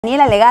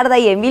Daniela, Legarda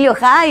y Emilio,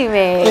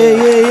 Jaime.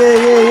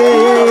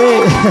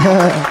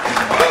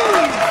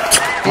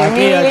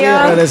 Aquí,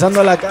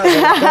 regresando a la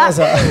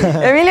casa.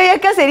 Emilio ya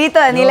es caserito,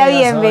 Daniela, no,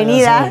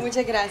 bienvenida.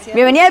 Muchas gracias.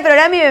 Bienvenida al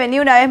programa y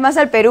bienvenida una vez más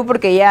al Perú,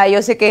 porque ya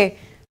yo sé que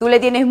tú le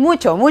tienes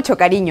mucho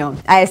cariño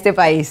a este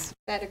país.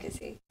 Claro que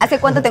sí. ¿Hace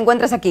cuánto te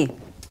encuentras aquí?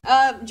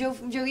 Yo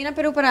vine a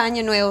Perú para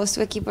Año Nuevo,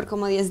 estuve aquí por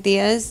como 10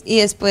 días y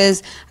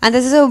después,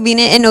 antes de eso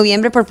vine en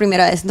noviembre por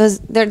primera vez.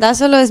 Entonces, de verdad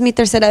solo es mi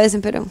tercera vez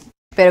en Perú.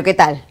 ¿Pero qué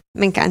tal?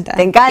 Me encanta.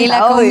 ¿Te encanta? Y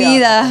la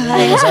comida.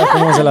 No sabes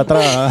cómo se la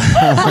traga.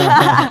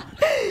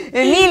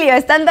 Emilio,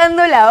 están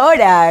dando la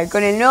hora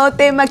con el nuevo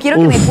tema. Quiero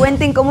que me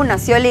cuenten cómo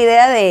nació la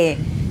idea de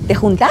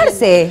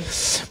juntarse.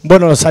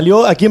 Bueno,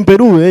 salió aquí en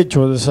Perú, de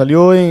hecho.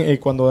 Salió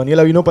cuando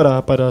Daniela vino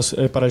para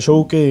el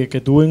show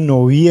que tuve en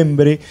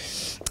noviembre.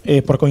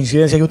 Por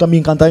coincidencia, yo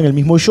también cantaba en el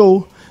mismo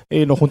show.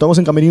 Nos juntamos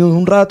en camerinos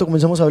un rato,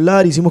 comenzamos a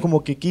hablar, hicimos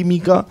como que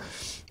química.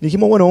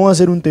 Dijimos, bueno, vamos a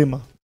hacer un tema.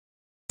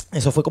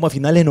 Eso fue como a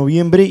finales de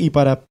noviembre y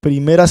para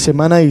primera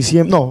semana de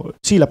diciembre,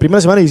 la primera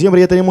semana de diciembre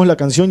ya teníamos la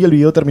canción y el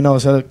video terminado, o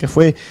sea, que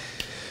fue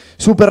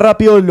súper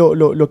rápido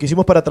lo que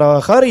hicimos para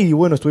trabajar y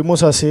bueno,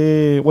 empezamos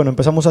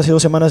hace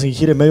 2 semanas en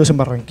gira en medios en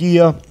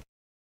Barranquilla,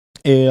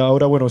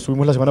 ahora bueno,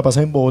 estuvimos la semana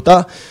pasada en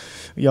Bogotá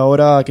y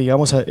ahora que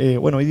llegamos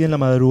hoy día en la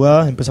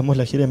madrugada empezamos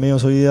la gira de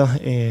medios hoy día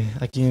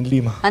aquí en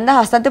Lima. Andas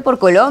bastante por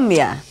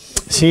Colombia.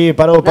 Sí,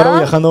 paro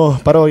viajando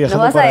 ¿No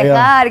vas a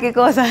dejar? ¿Qué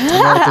cosa?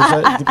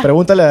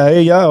 Pregúntale a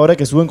ella, ahora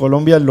que estuve en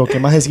Colombia, lo que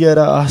más decía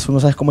era, no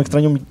sabes cómo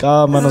extraño mi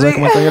cama, no sabes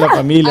cómo extraño la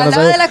familia.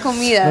 Hablaba de la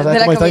comida. No sabes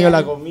cómo extraño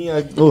la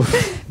comida. Uf.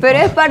 Pero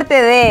es parte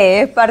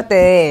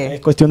de. Es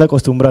cuestión de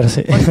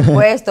acostumbrarse. Por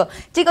supuesto.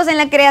 Chicos, en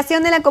la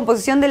creación de la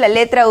composición de la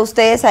letra,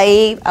 ustedes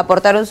ahí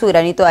aportaron su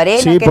granito de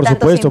arena. Sí, ¿Qué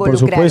tanto se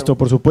involucraron?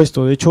 por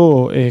supuesto. De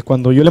hecho,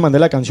 cuando yo le mandé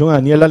la canción a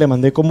Daniela, le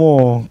mandé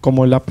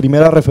como la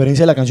primera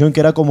referencia de la canción, que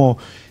era como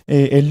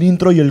el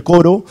intro y el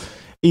coro,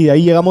 y de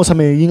ahí llegamos a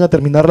Medellín a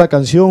terminar la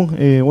canción.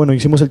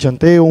 Hicimos el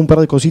chanteo, un par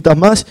de cositas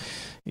más,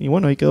 y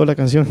bueno, ahí quedó la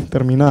canción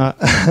terminada.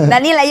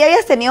 Daniela, ¿ya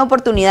habías tenido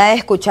oportunidad de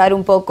escuchar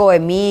un poco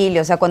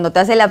Emilio? O sea, cuando te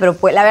hace la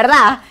propuesta, la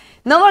verdad,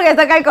 no porque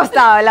está acá al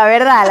costado, la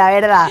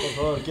verdad.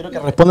 Por favor, quiero que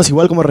respondas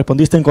igual como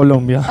respondiste en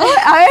Colombia.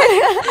 A ver.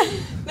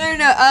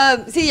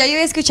 Sí, ya yo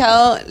había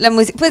escuchado la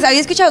música, pues había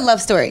escuchado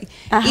Love Story.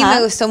 Ajá. Y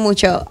me gustó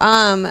mucho.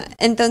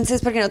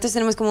 Entonces, porque nosotros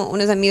tenemos como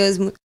unos amigos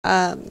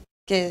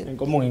en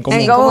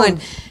común.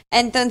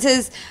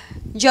 Entonces,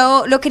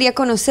 yo lo quería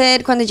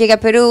conocer cuando llegué a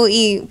Perú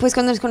y pues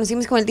cuando nos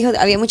conocimos, como él dijo,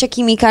 había mucha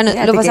química,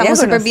 lo pasamos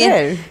súper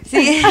bien.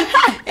 Sí,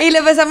 y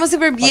lo pasamos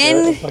súper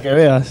bien. Para que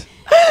veas.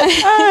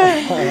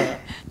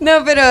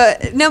 No,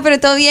 pero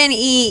todo bien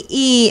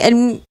y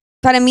él,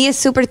 para mí es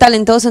súper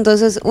talentoso,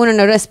 entonces un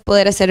honor es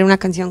poder hacer una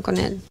canción con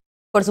él.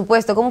 Por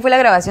supuesto. ¿Cómo fue la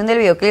grabación del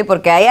videoclip?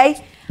 Porque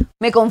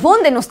me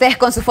confunden ustedes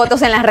con sus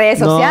fotos en las redes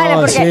sociales,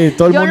 porque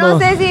sí, yo no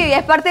sé si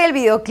es parte del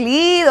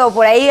videoclip o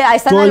por ahí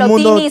están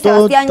Alotini y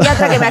Sebastián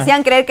Yatra que me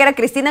hacían creer que era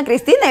Cristina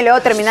y luego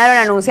terminaron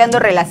anunciando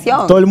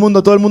relación. Todo el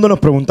mundo nos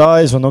preguntaba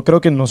eso, ¿no?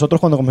 Creo que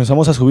nosotros cuando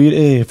comenzamos a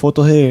subir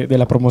fotos de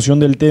la promoción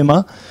del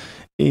tema,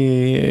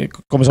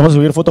 comenzamos a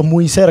subir fotos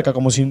muy cerca,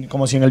 como si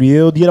en el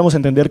video diéramos a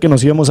entender que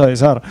nos íbamos a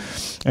besar.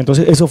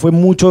 Entonces eso fue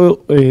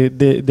mucho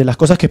de las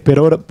cosas que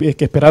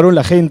esperaron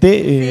la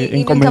gente.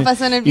 Y nunca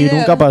pasó en el video. Y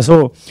nunca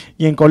pasó.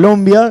 Y en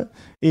Colombia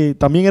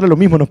también era lo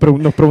mismo, nos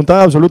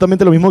preguntaban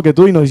absolutamente lo mismo que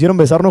tú y nos hicieron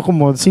besarnos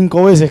como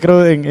 5 veces,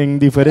 creo, en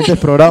diferentes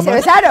programas. ¿Se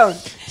besaron?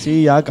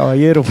 Sí, ya,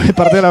 caballero, fue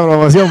parte de la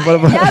promoción.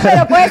 Ya,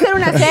 pero puede ser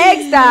una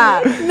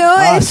sexta. No,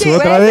 es que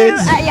otra vez.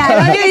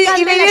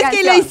 Y me es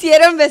que lo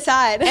hicieron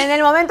besar. En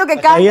el momento que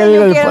cante,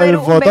 yo quiero ver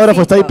un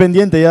fotógrafo está ahí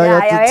pendiente, ya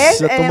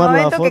ves, en el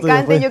momento que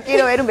cante, yo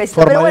quiero ver un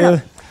besito. Pero bueno,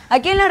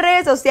 aquí en las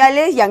redes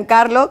sociales,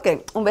 Giancarlo,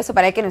 que un beso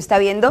para él que nos está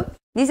viendo,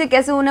 dice que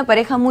hacen una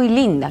pareja muy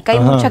linda, que hay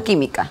mucha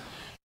química.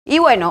 Y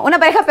bueno, una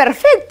pareja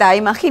perfecta,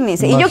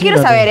 imagínense. Y yo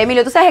quiero saber,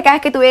 Emilio, tú sabes que cada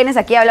vez que tú vienes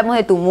aquí hablamos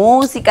de tu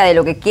música, de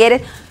lo que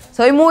quieres.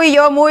 Soy muy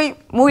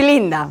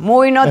linda,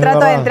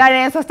 trato de entrar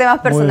en esos temas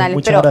personales,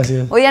 pero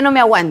gracias. Hoy ya no me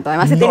aguanto.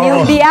 Además, he tenido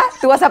un día,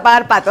 tú vas a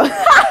pagar pato.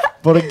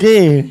 ¿Por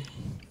qué?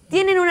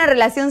 ¿Tienen una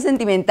relación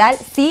sentimental,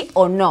 sí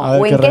o no? A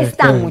ver, ¿O en qué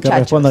están,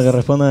 muchachos? Que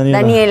responda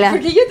Daniela.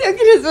 Porque yo tengo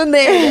que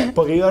responder.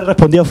 Porque yo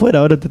respondí afuera,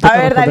 ahora te toca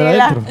responder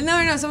Daniela. adentro.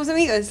 No, somos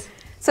amigos.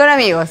 ¿Son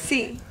amigos?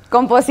 Sí.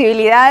 ¿Con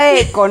posibilidad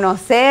de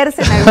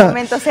conocerse, en algún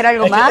momento hacer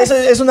algo más?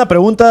 Es una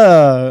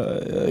pregunta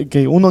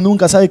que uno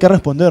nunca sabe qué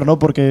responder, ¿no?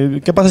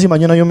 Porque, ¿qué pasa si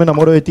mañana yo me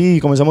enamoro de ti y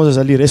comenzamos a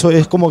salir? Eso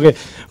es como que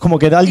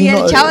alguien...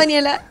 Y chao,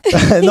 Daniela.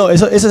 No,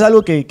 eso es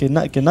algo que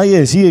nadie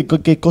decide,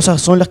 qué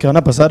cosas son las que van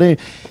a pasar en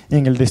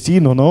el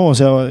destino, ¿no? O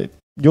sea,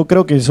 yo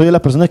creo que soy de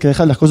las personas que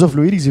dejan las cosas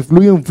fluir y si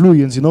fluyen,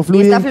 fluyen. Si no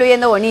fluyen... Y está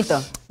fluyendo bonito.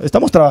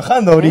 Estamos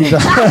trabajando ahorita.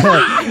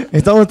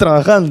 Estamos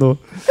trabajando.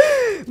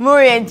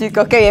 Muy bien,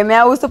 chicos, qué bien, me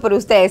da gusto por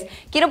ustedes.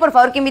 Quiero, por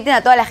favor, que inviten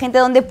a toda la gente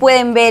donde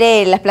pueden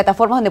ver las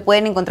plataformas donde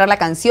pueden encontrar la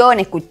canción,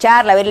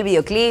 escucharla, ver el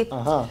videoclip.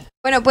 Ajá.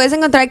 Bueno, puedes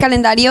encontrar el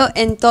calendario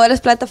en todas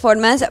las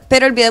plataformas,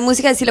 pero el video de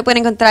música sí lo pueden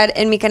encontrar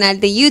en mi canal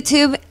de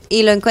YouTube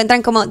y lo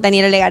encuentran como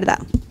Daniela Legarda.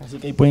 Así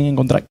que ahí pueden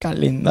encontrar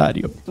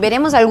calendario.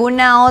 ¿Veremos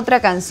alguna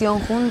otra canción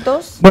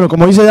juntos? Bueno,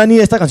 como dice Dani,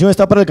 esta canción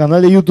está para el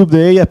canal de YouTube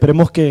de ella.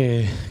 Esperemos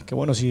que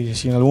bueno, si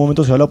en algún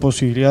momento se da la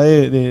posibilidad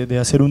de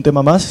hacer un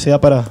tema más,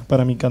 sea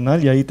para mi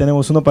canal. Y ahí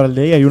tenemos uno para el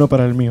de ella y uno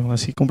para el mío.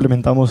 Así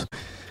complementamos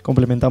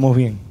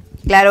bien.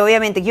 Claro,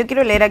 obviamente. Yo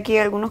quiero leer aquí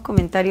algunos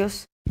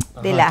comentarios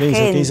de la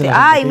gente.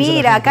 Ay,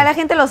 mira, acá la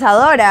gente los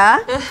adora.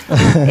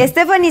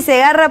 Stephanie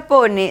Segarra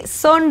pone,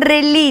 son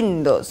re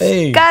lindos.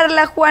 Ey.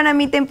 Carla Juana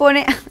Miten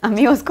pone,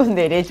 amigos con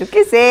derecho.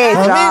 ¿Qué es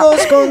eso?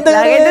 Amigos con derecho.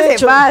 La gente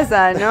se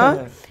pasa, ¿no?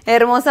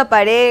 Hermosa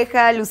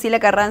pareja. Lucila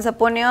Carranza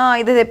pone,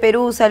 ay, desde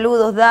Perú,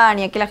 saludos,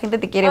 Dani. Aquí la gente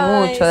te quiere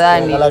mucho,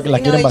 Dani. La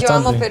quieren bastante. Yo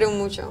amo Perú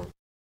mucho.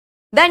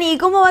 Dani,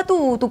 ¿cómo va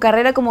tu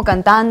carrera como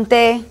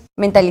cantante?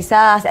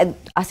 Mentalizada,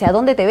 ¿hacia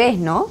dónde te ves,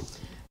 no?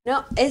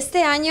 No,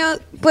 este año,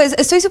 pues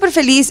estoy súper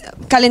feliz,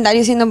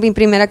 Calendario siendo mi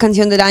primera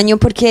canción del año,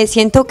 porque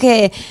siento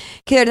que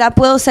de verdad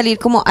puedo salir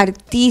como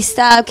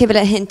artista, que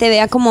la gente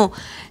vea como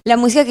la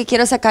música que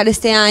quiero sacar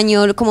este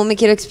año, cómo me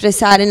quiero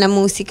expresar en la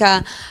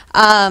música.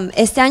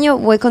 Este año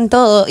voy con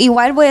todo.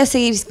 Igual voy a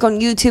seguir con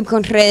YouTube,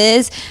 con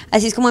redes,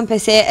 así es como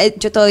empecé.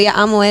 Yo todavía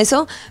amo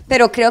eso,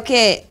 pero creo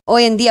que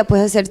hoy en día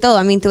puedes hacer todo.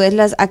 A mí tú ves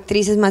las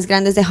actrices más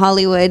grandes de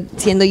Hollywood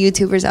siendo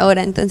YouTubers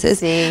ahora, entonces...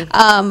 Sí.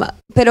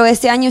 Pero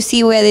este año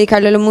sí voy a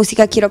dedicarle a la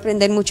música, quiero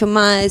aprender mucho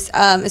más,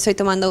 estoy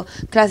tomando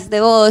clases de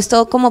voz,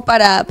 todo como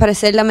para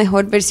ser la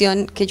mejor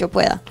versión que yo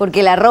pueda.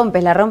 Porque la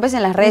rompes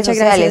en las redes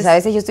sociales. Gracias. A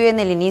veces yo estoy en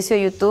el inicio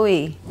de YouTube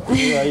y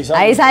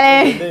ahí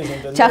salen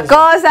muchas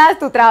cosas,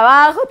 tu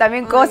trabajo,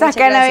 también cosas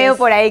que han habido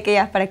por ahí que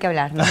ya para qué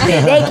hablar, ¿no?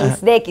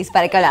 De X,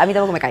 para qué hablar, a mí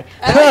tampoco me cae.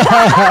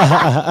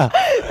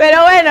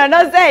 Pero bueno,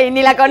 no sé,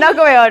 ni la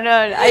conozco, pero no,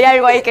 hay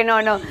algo ahí que no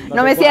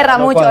me cierra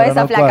mucho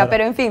esa flaca,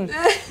 pero en fin.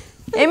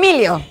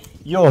 Emilio.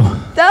 Yo.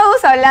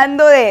 Estábamos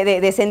hablando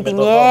de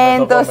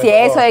sentimientos y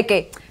eso, de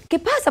que, ¿qué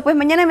pasa? Pues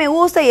mañana me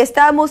gusta y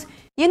estamos,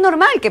 y es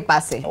normal que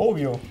pase.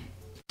 Obvio.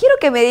 Quiero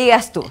que me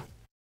digas tú,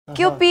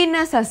 ¿qué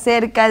opinas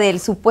acerca del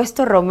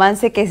supuesto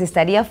romance que se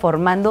estaría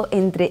formando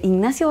entre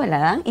Ignacio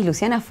Baladán y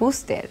Luciana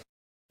Fuster?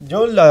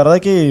 Yo la verdad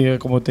que,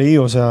 como te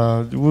digo, o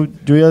sea,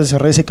 yo ya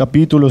cerré ese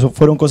capítulo,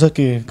 fueron cosas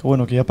que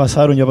ya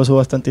pasaron, ya pasó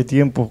bastante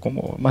tiempo,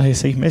 como más de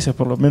 6 meses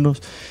por lo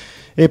menos.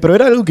 Pero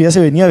era algo que ya se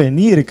venía a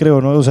venir,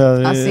 creo, ¿no? O sea,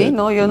 ¿Ah, sí?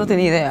 No, yo no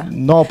tenía idea.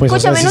 No, pues,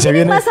 escúchame, o sea, si ¿no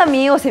tienes más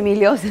amigos,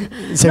 Emilio?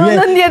 No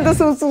entiendo,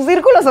 su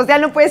círculo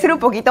social no puede ser un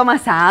poquito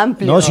más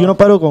amplio. No, si yo no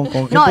paro con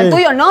gente... No, el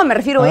tuyo no, me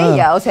refiero a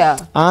ella, o sea...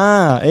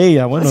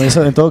 ella, bueno,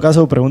 eso en todo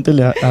caso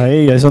pregúntenle a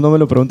ella, eso no me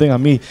lo pregunten a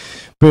mí.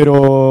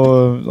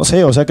 Pero, no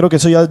sé, o sea, creo que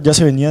eso ya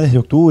se venía desde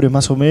octubre,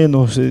 más o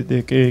menos,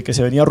 de que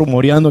se venía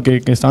rumoreando que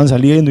estaban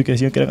saliendo y que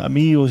decían que eran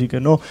amigos y que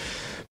no...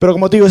 Pero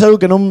como te digo, es algo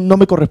que no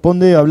me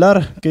corresponde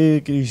hablar,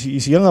 que si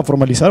llegan a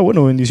formalizar,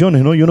 bueno,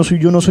 bendiciones, ¿no? Yo no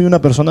soy una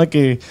persona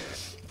que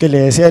le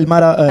desea el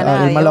mal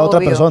a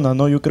otra persona,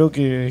 ¿no? Yo creo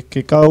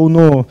que cada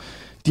uno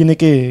tiene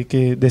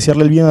que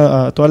desearle el bien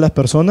a todas las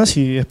personas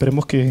y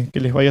esperemos que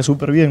les vaya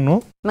súper bien,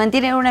 ¿no?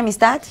 ¿Mantienen una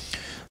amistad?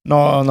 No,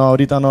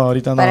 ahorita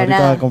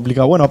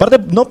complicado. Bueno, aparte,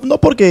 no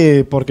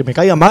porque me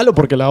caiga mal o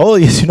porque la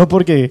odie, sino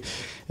porque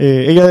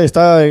ella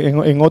está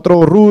en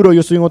otro rubro,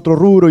 yo estoy en otro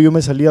rubro, yo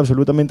me salí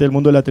absolutamente del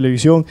mundo de la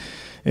televisión.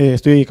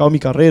 Estoy dedicado a mi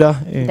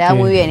carrera. Te va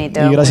muy bien.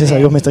 Y gracias a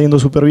Dios me está yendo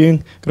súper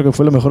bien. Creo que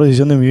fue la mejor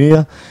decisión de mi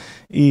vida.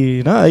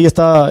 Y nada,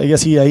 ella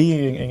sigue ahí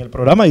en el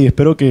programa y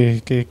espero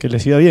que le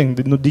siga bien.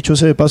 Dicho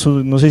ese de paso,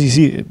 no sé si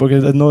sí, porque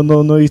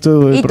no he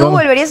visto el ¿Y programa.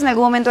 tú volverías en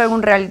algún momento a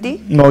algún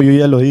reality? No, yo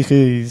ya lo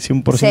dije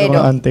 100%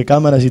 Cero. Ante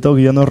cámaras y todo,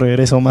 que ya no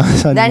regreso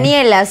más.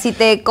 Daniela, si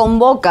te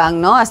convocan,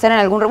 ¿no? A estar en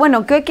algún...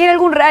 Bueno, ¿qué quiere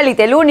algún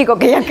reality? El único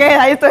que ya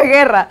queda, esto es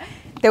guerra.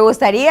 ¿Te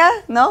gustaría,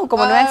 no?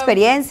 Como nueva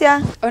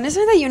experiencia.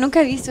 Honestamente, yo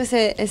nunca he visto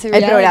ese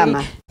el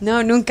programa.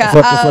 No, nunca.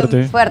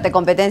 Fuerte. Fuerte,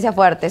 competencia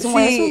fuerte.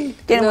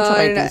 Tiene mucho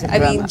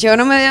rating. Yo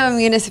no me veo a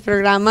mí en ese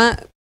programa,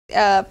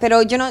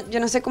 pero yo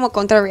no sé cómo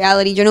contra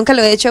reality. Yo nunca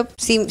lo he hecho.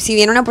 Si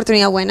viene una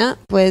oportunidad buena,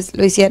 pues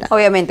lo hiciera.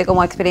 Obviamente,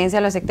 como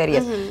experiencia lo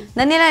aceptarías.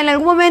 Daniela, ¿en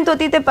algún momento a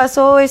ti te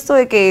pasó esto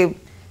de que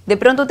de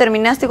pronto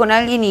terminaste con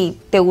alguien y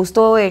te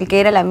gustó el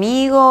que era el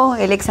amigo,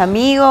 el ex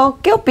amigo?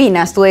 ¿Qué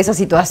opinas tú de esa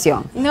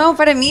situación? No,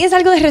 para mí es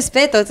algo de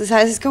respeto, tú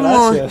sabes, es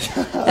como... Gracias.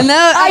 No,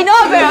 ay, no,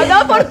 pero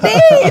no por ti.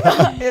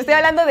 No, estoy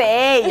hablando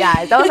de ella,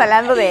 estamos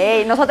hablando de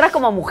ella. Nosotras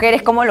como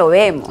mujeres, ¿cómo lo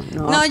vemos?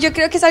 No, yo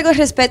creo que es algo de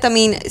respeto.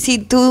 Si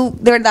tú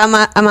de verdad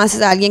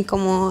amas a alguien,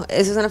 como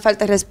eso es una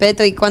falta de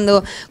respeto. Y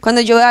cuando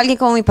yo veo a alguien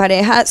como mi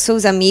pareja,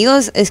 sus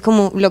amigos, es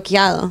como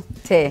bloqueado.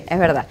 Sí, es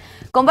verdad.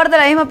 Comparto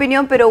la misma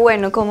opinión, pero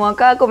bueno, como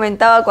acá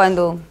comentaba,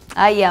 cuando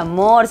hay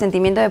amor,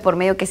 sentimientos de por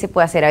medio, ¿qué se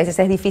puede hacer? A veces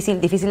es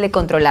difícil de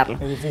controlarlo.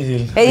 Es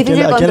difícil. Es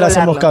difícil controlarlo. ¿A quién le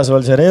hacemos caso?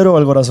 ¿Al cerebro o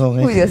al corazón?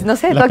 Uy, Dios, no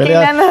sé, la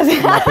pelea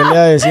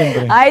de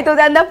siempre. Ay, tú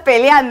te andas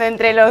peleando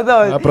entre los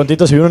dos.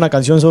 Prontito se viene una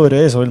canción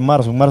sobre eso, en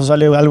marzo. En marzo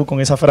sale algo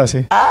con esa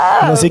frase.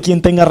 No sé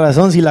quién tenga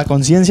razón, si la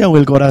conciencia o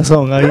el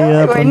corazón. Ahí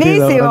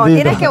buenísimo. Prontito.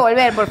 Tienes que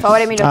volver, por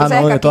favor, Emilio. Tú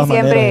sabes que aquí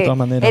siempre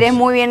eres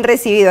muy bien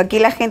recibido. Aquí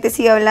la gente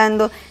sigue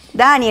hablando.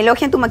 Dani,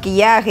 elogian tu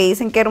maquillaje,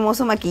 dicen qué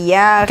hermoso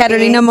maquillaje.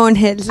 Carolina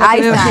Monhead. Ahí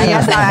está,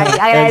 ya sabes,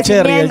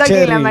 agradecimiento a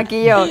quien la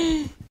maquilló.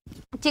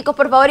 Chicos,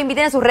 por favor,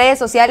 inviten a sus redes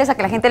sociales a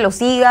que la gente los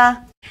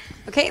siga.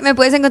 Ok, me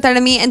puedes encontrar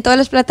a mí en todas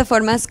las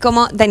plataformas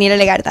como Daniela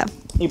Legarda.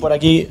 Y por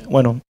aquí,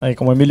 bueno,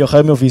 como Emilio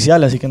Jaime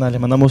oficial, así que nada, les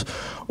mandamos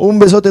un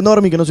besote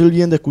enorme y que no se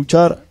olviden de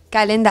escuchar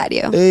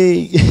Calendario.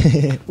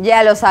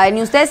 Ya lo saben,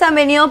 y ustedes han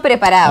venido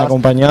preparados.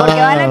 Acompañados. Porque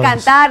van a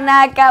cantar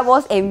Naka,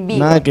 voz en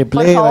vivo. Nada que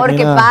play, por favor,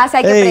 que pase,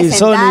 hay que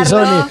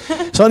presentarlo.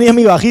 Sony es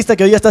mi bajista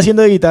que hoy ya está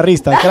haciendo de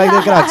guitarrista.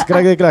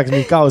 Crack de cracks,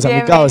 mi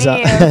causa.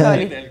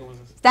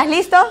 ¿Estás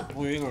listo?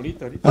 Muy bien,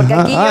 ahorita. Porque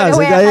aquí yo les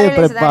voy a dejar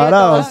el escenario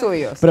todos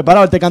suyos.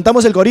 Preparado, te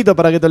cantamos el corito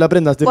para que te lo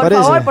aprendas, ¿te parece?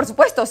 Por favor, por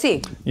supuesto,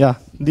 sí. Ya,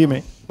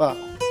 dime, va.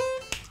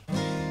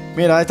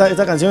 Mira,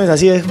 esta canción es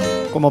así, es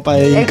como para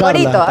dedicarla. El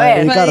corito, a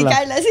ver. Para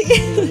dedicarla,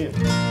 sí.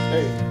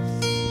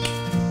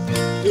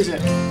 Dice,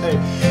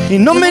 y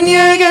no me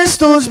niegues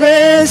tus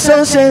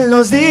besos en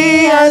los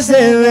días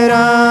de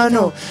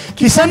verano.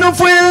 Quizá no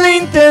fue la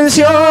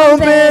intención,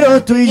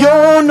 pero tú y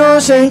yo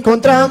nos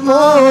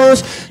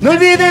encontramos. No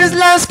olvides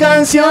las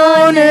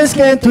canciones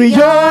que tú y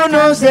yo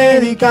nos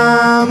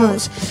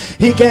dedicamos.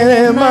 Y que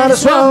de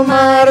marzo a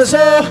marzo,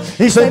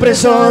 y soy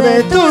preso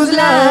de tus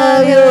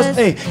labios.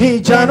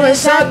 Y ya no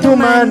es a tu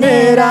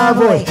manera,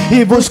 voy.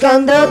 Y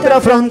buscando otra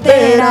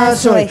frontera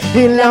soy.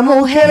 Y la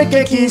mujer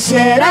que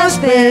quisieras,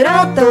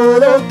 pero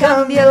todo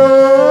cambió.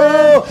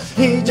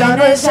 Y ya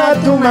no es a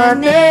tu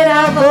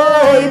manera,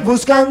 voy.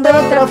 Buscando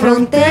otra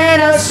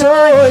frontera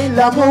soy.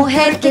 La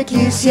mujer que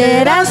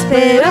quisieras,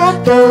 pero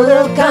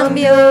todo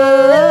cambió.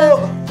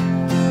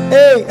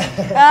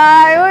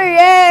 ¡Ay, muy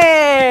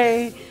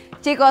bien!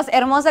 Chicos,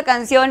 hermosa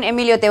canción.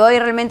 Emilio, te voy,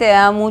 realmente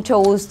da mucho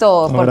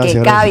gusto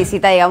porque cada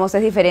visita, digamos,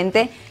 es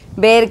diferente.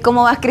 Ver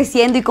cómo vas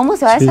creciendo y cómo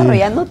se va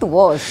desarrollando tu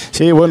voz.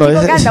 Sí, bueno.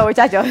 Canta,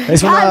 muchachos.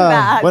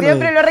 Bueno,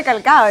 siempre lo he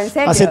recalcado, en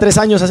serio. Hace 3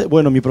 años,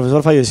 bueno, mi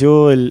profesor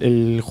falleció,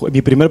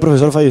 mi primer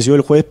profesor falleció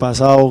el jueves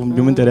pasado.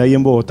 Yo me enteré ahí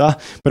en Bogotá.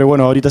 Pero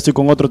bueno, ahorita estoy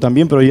con otro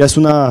también, pero ya es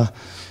una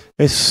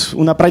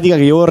práctica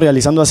que llevo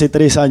realizando hace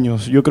 3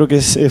 años. Yo creo que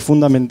es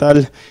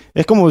fundamental.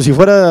 Es como si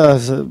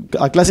fueras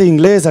a clase de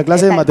inglés, a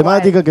clase de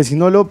matemática, que si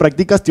no lo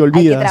practicas te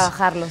olvidas. Hay que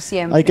trabajarlo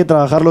siempre. Hay que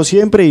trabajarlo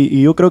siempre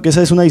y yo creo que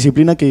esa es una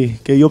disciplina que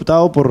yo he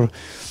optado por...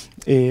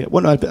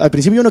 bueno, al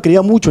principio yo no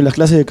creía mucho en las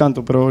clases de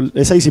canto, pero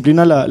esa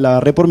disciplina la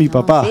agarré por mi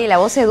papá. Sí, la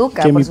voz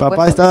educa. Que mi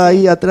papá estaba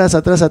ahí atrás,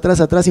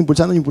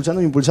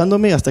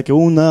 impulsándome, hasta que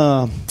hubo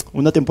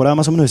una temporada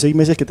más o menos de 6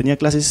 meses que tenía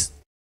clases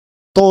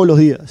todos los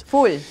días.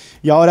 Full.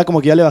 Y ahora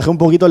como que ya le bajé un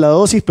poquito la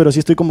dosis, pero sí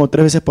estoy como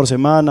 3 veces por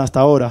semana hasta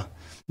ahora.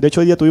 De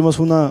hecho, hoy día tuvimos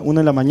una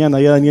en la mañana.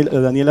 Y a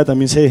Daniela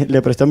también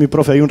le presté a mi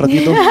profe ahí un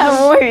ratito.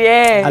 Muy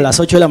bien. A las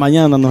 8 de la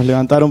mañana nos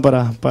levantaron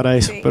para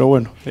eso. Sí. Pero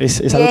bueno,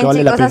 es algo que vale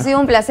chicos, la pena. Ha sido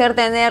un placer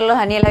tenerlos.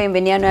 Daniela,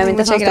 bienvenida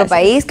nuevamente a nuestro gracias.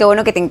 país. Qué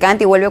bueno que te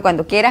encanta y vuelve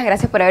cuando quieras.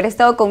 Gracias por haber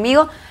estado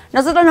conmigo.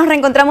 Nosotros nos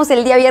reencontramos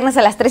el día viernes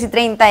a las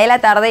 3:30 de la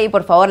tarde. Y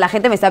por favor, la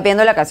gente me está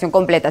pidiendo la canción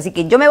completa. Así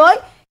que yo me voy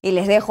y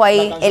les dejo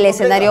ahí el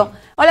escenario.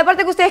 Completa. O la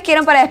parte que ustedes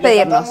quieran para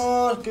despedirnos.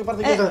 ¿Qué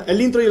parte quieres?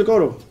 El intro y el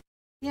coro.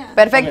 Yeah.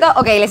 Perfecto.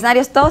 Ok, el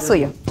escenario es todo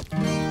suyo.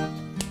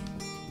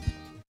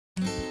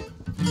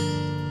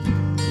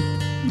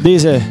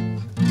 Dice,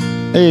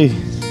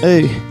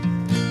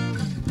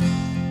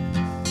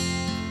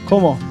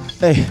 ¿cómo?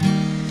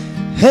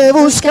 He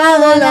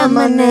buscado la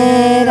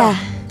manera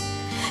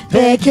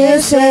de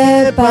que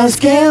sepas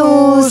que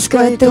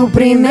busco en tu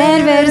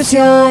primer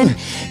versión.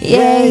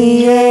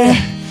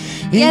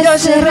 Y ya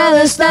cerrado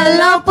está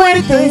la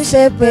puerta y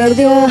se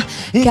perdió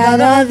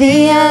cada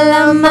día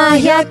la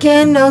magia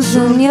que nos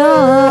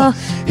unió.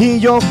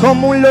 Y yo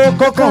como un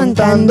loco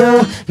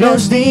contando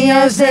los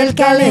días del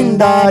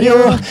calendario.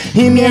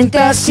 Y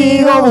mientras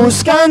sigo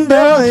buscando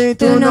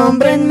tu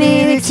nombre en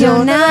mi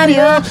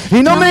diccionario.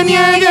 Y no me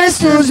niegues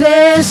tus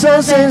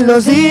besos en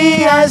los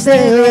días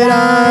de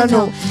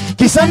verano.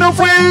 Quizá no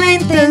fue la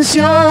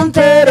intención,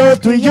 pero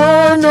tú y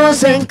yo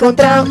nos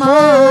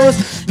encontramos.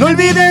 No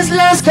olvides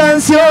las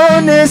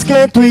canciones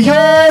que tú y yo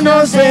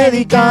nos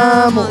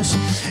dedicamos.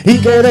 Y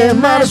que de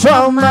marzo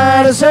a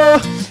marzo,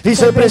 y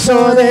soy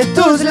preso de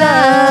tus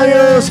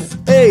labios.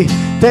 Ey,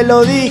 te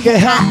lo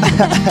dije.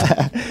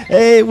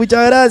 Ey,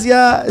 muchas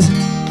gracias.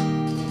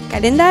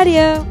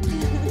 Calendario.